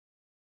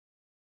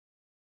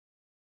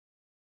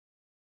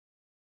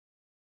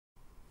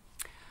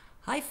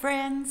Hi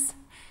friends,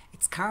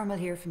 it's Carmel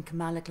here from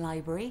Kilmallock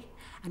Library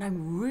and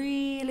I'm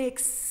really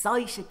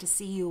excited to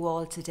see you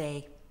all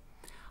today.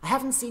 I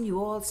haven't seen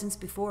you all since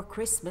before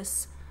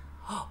Christmas.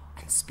 Oh,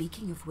 and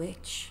speaking of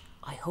which,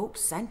 I hope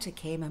Santa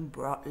came and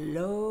brought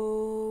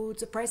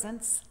loads of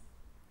presents.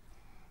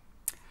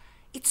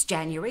 It's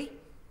January.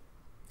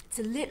 It's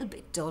a little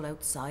bit dull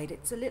outside,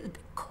 it's a little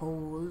bit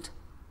cold.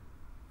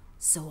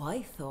 So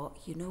I thought,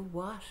 you know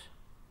what?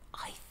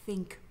 I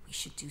think we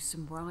should do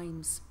some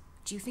rhymes.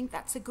 Do you think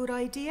that's a good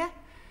idea?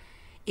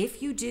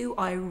 If you do,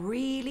 I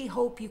really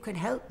hope you can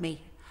help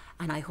me,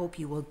 and I hope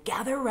you will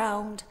gather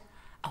round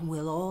and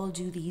we'll all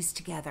do these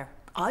together.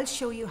 I'll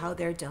show you how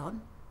they're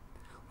done.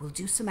 We'll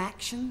do some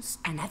actions,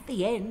 and at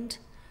the end,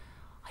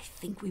 I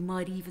think we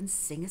might even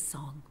sing a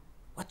song.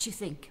 What do you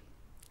think?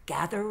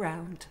 Gather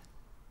round.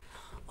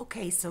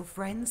 Okay, so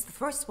friends, the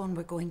first one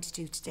we're going to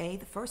do today,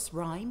 the first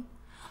rhyme,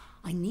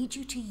 I need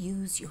you to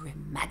use your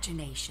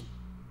imagination.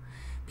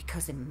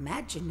 Because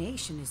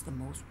imagination is the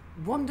most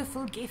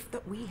wonderful gift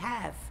that we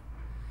have.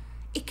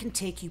 It can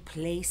take you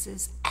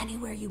places,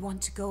 anywhere you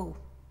want to go.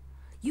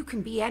 You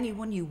can be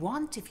anyone you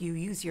want if you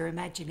use your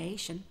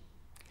imagination.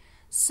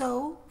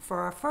 So, for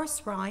our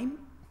first rhyme,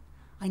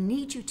 I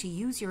need you to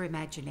use your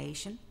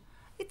imagination.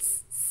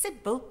 It's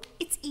simple,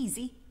 it's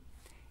easy.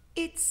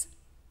 It's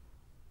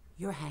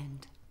your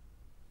hand.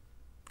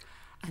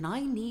 And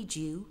I need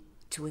you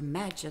to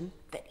imagine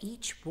that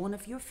each one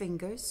of your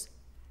fingers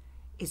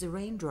is a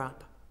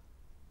raindrop.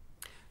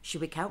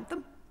 Should we count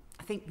them?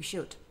 I think we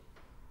should.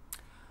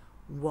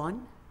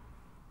 1,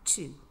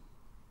 2,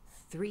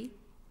 3,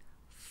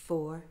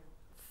 4,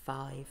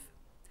 5.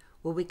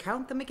 Will we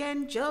count them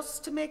again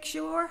just to make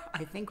sure?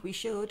 I think we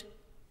should.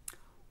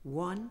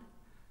 1,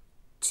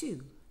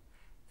 2,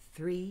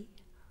 3,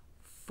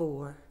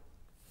 4,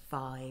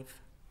 5.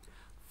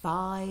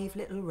 5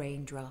 little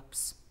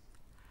raindrops.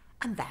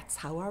 And that's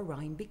how our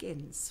rhyme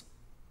begins.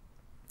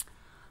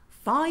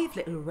 5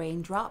 little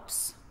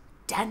raindrops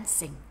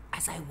dancing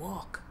as I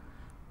walk.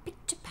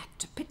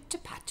 Pitter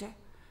patter,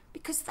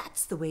 because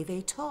that's the way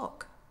they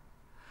talk.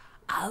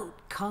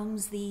 Out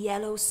comes the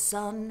yellow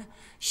sun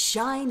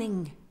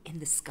shining in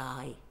the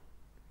sky.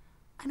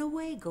 And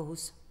away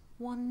goes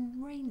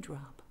one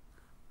raindrop.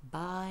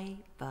 Bye,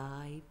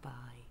 bye,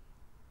 bye.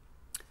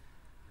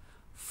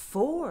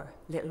 4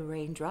 little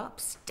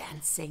raindrops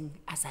dancing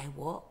as I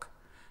walk.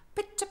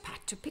 Pitter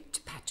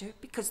patter,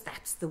 because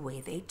that's the way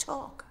they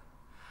talk.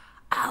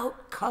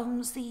 Out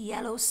comes the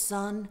yellow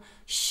sun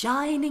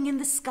shining in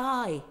the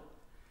sky.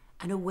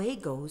 And away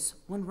goes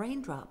one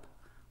raindrop.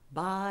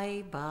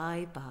 Bye,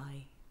 bye,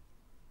 bye.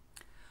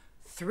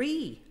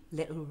 3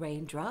 little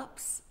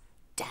raindrops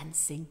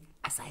dancing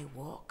as I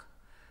walk.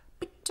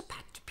 Pitter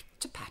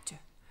patter,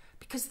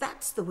 because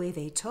that's the way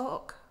they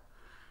talk.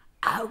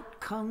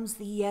 Out comes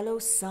the yellow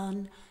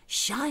sun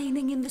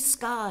shining in the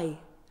sky.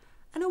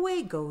 And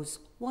away goes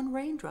one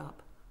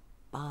raindrop.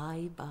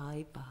 Bye,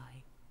 bye,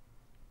 bye.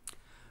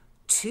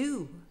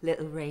 2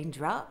 little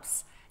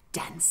raindrops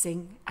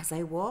dancing as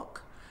I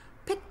walk.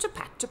 Pitter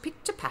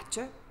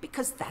patter,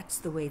 because that's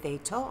the way they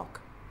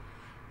talk.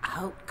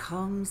 Out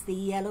comes the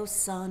yellow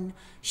sun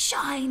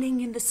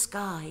shining in the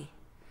sky.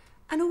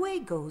 And away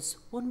goes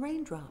one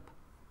raindrop.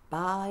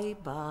 Bye,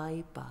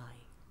 bye,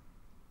 bye.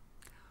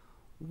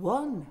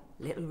 1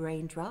 little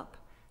raindrop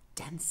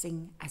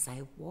dancing as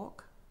I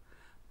walk.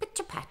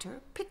 Pitter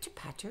patter,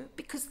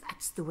 because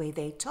that's the way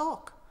they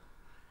talk.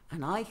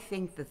 And I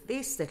think that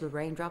this little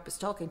raindrop is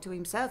talking to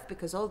himself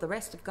because all the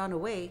rest have gone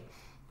away.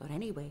 But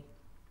anyway,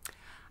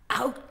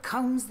 out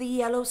comes the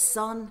yellow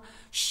sun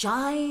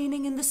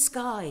shining in the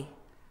sky.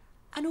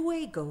 And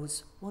away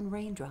goes one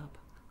raindrop.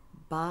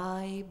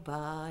 Bye,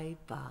 bye,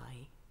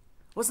 bye.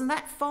 Wasn't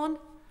that fun?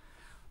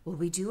 Will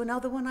we do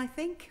another one, I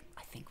think?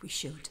 I think we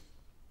should.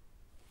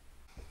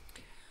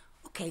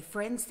 Okay,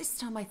 friends, this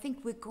time I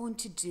think we're going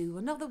to do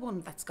another one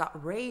that's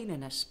got rain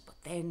in it. But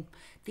then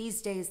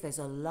these days there's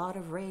a lot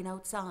of rain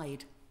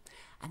outside.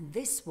 And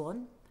this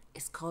one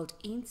is called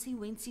Eensy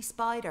Weensy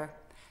Spider.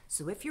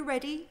 So if you're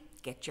ready,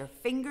 get your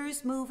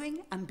fingers moving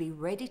and be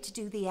ready to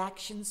do the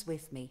actions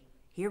with me.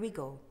 Here we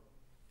go.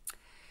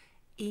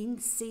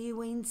 Eensy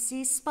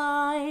Weensy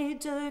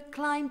Spider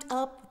climbed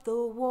up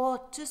the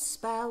water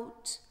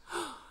spout.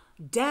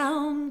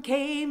 Down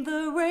came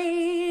the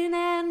rain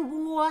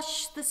and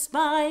washed the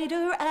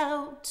spider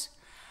out.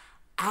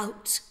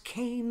 Out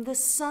came the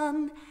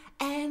sun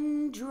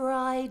and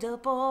dried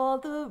up all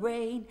the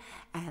rain.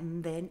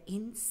 And then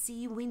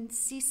Eensy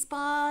Weensy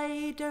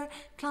Spider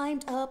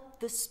climbed up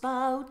the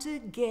spout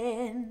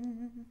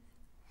again.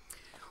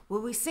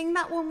 Will we sing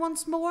that one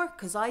once more?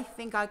 Because I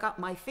think I got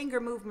my finger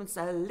movements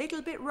a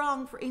little bit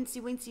wrong for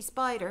Eensy Weensy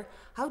Spider.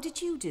 How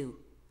did you do?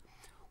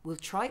 We'll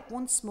try it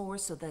once more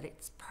so that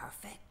it's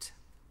perfect.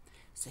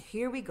 So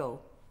here we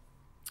go.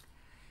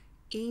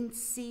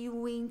 Eensy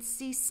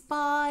Weensy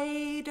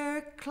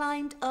Spider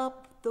climbed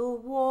up the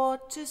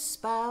water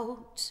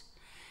spout.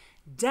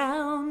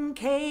 Down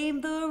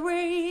came the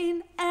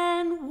rain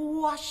and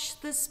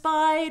washed the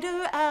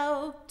spider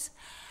out.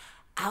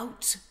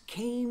 Out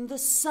came the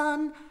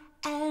sun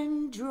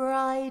and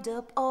dried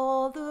up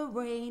all the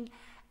rain.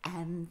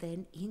 And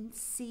then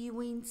Incy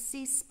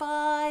Wincy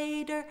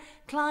Spider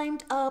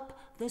climbed up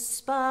the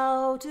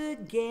spout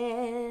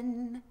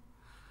again.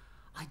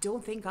 I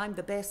don't think I'm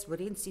the best with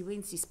Incy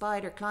Wincy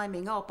Spider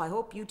climbing up. I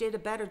hope you did a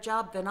better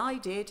job than I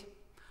did.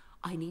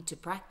 I need to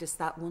practice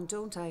that one,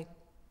 don't I?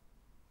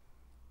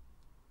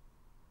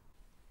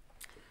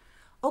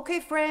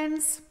 Okay,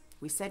 friends,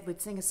 we said we'd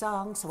sing a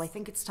song, so I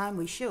think it's time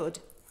we should.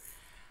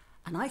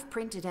 And I've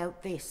printed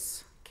out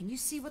this. Can you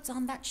see what's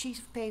on that sheet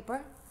of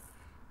paper?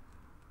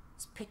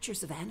 It's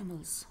pictures of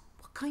animals.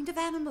 What kind of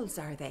animals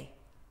are they?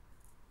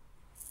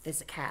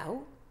 There's a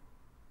cow.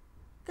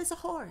 There's a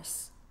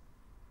horse.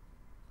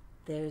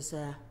 There's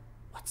a,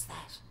 what's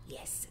that?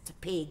 Yes, it's a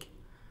pig.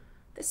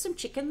 There's some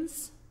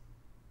chickens.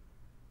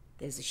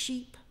 There's a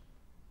sheep.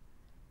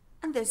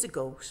 And there's a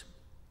goat.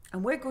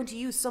 And we're going to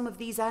use some of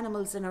these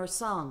animals in our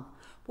song.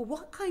 But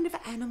what kind of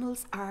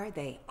animals are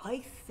they? I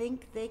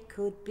think they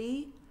could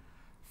be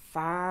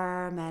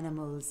farm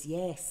animals,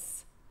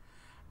 yes.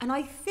 And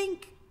I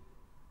think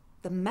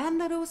the man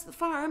that owns the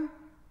farm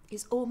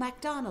is O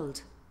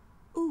MacDonald.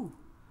 Ooh,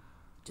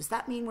 does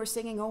that mean we're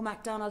singing O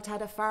MacDonald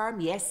Had a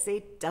Farm? Yes,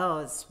 it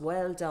does.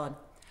 Well done.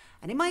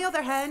 And in my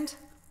other hand,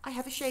 I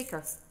have a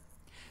shaker.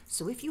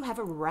 So if you have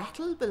a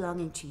rattle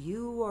belonging to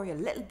you or your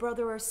little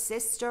brother or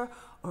sister,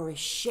 or a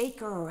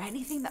shaker or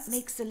anything that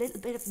makes a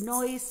little bit of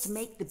noise to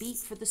make the beat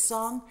for the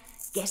song,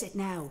 get it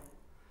now.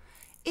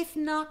 If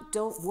not,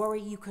 don't worry,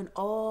 you can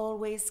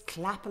always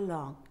clap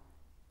along.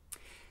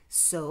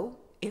 So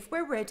if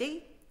we're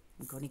ready,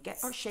 I'm going to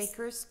get our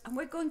shakers and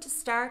we're going to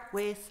start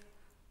with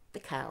the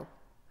cow.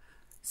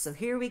 So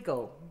here we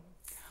go.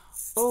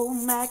 O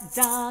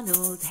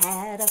MacDonald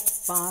had a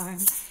farm,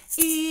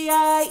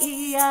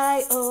 E-I-E-I-O.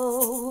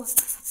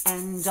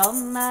 And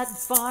on that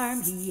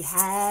farm he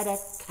had a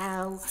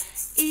cow,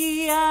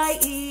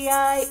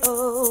 E-I-E-I-O.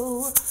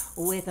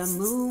 With a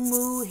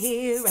moo-moo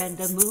here and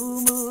a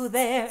moo-moo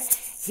there,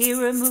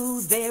 here a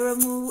moo, there a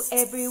moo,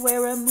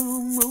 everywhere a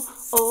moo-moo.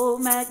 O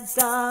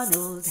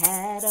MacDonald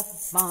had a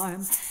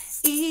farm,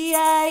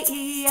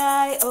 E-I-E-I-O.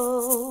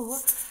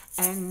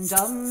 And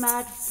on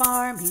that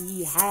farm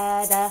he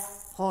had a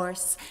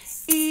horse,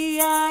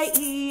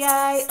 E-I-E-I-O.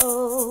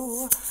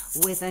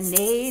 With a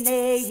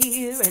neigh-neigh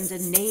here and a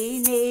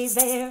neigh-neigh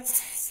there,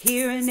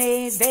 here a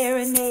neigh, there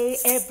a neigh,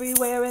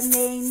 everywhere a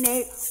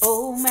neigh-neigh.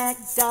 O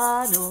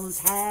MacDonald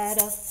had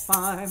a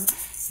farm,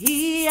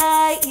 E-I-E-I-O.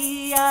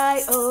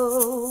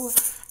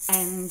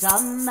 And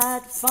on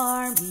that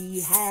farm he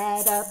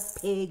had a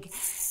pig,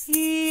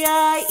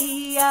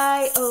 E-I-E-I-O.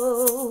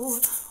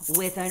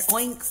 With an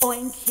oink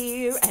oink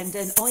here and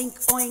an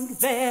oink oink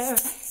there,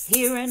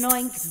 here an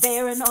oink,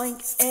 there an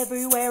oink,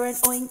 everywhere an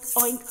oink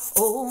oink.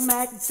 O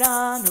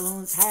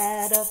MacDonald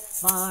had a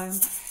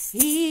farm,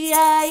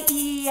 E-I-E-I-O.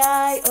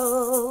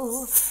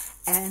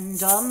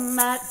 And on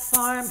that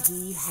farm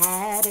he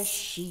had a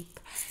sheep,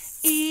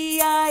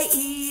 E-I-E-I-O.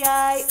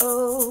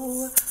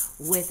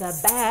 With a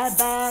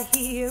ba-ba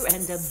here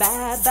and a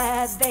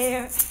ba-ba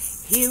there,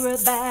 here a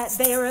ba,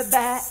 there a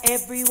ba,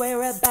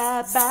 everywhere a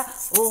ba-ba.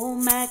 O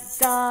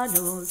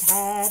MacDonald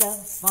had a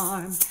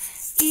farm,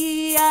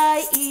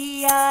 E-I-E-I-O.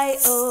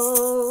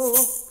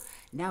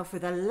 Now for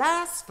the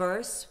last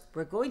verse,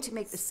 we're going to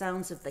make the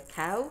sounds of the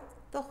cow,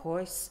 the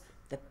horse,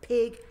 the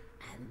pig,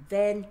 and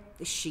then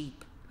the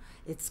sheep.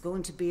 It's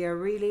going to be a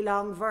really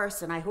long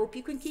verse, and I hope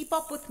you can keep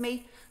up with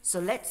me. So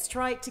let's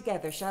try it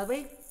together, shall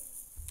we?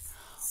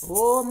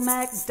 O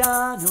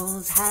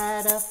MacDonald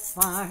had a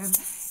farm,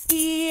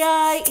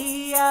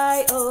 E-I-E-I-O.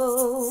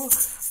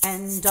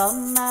 And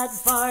on that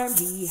farm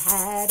he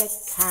had a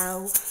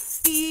cow,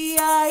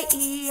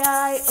 E-I-E-I-O.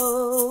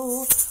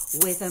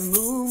 With a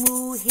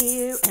moo-moo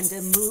here and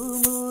a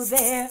moo-moo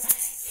there,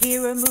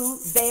 here a moo,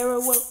 there a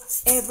woo,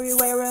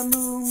 everywhere a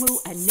moo-moo.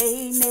 A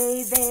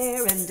neigh-neigh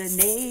there and a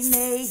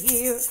neigh-neigh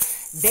here,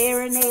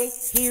 there a neigh,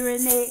 here a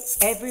neigh,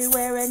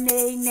 everywhere a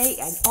neigh-neigh.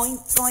 An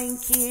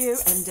oink-oink here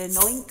and an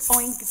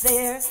oink-oink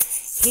there,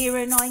 here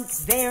an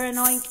oink, there an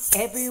oink,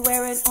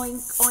 everywhere an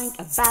oink-oink.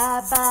 A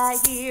ba-ba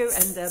here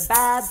and a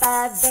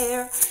ba-ba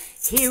there,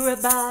 here a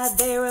ba,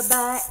 there a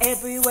ba,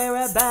 everywhere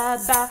a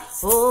ba-ba.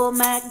 O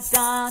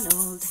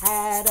MacDonald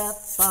had a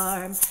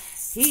farm,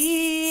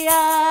 E-I-E-I-O.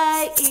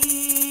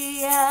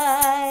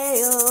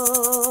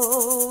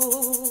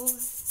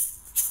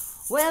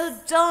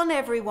 Well done,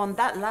 everyone.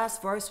 That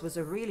last verse was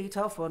a really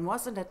tough one,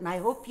 wasn't it? And I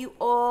hope you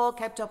all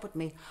kept up with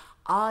me.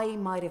 I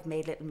might have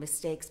made little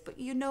mistakes, but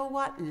you know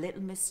what?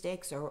 Little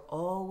mistakes are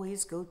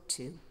always good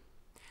too.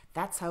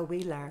 That's how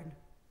we learn.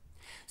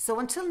 So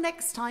until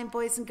next time,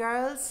 boys and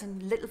girls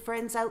and little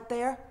friends out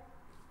there,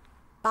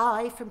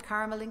 bye from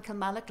Carmel and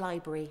Kilmallock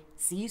Library.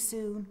 See you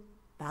soon.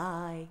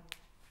 Bye.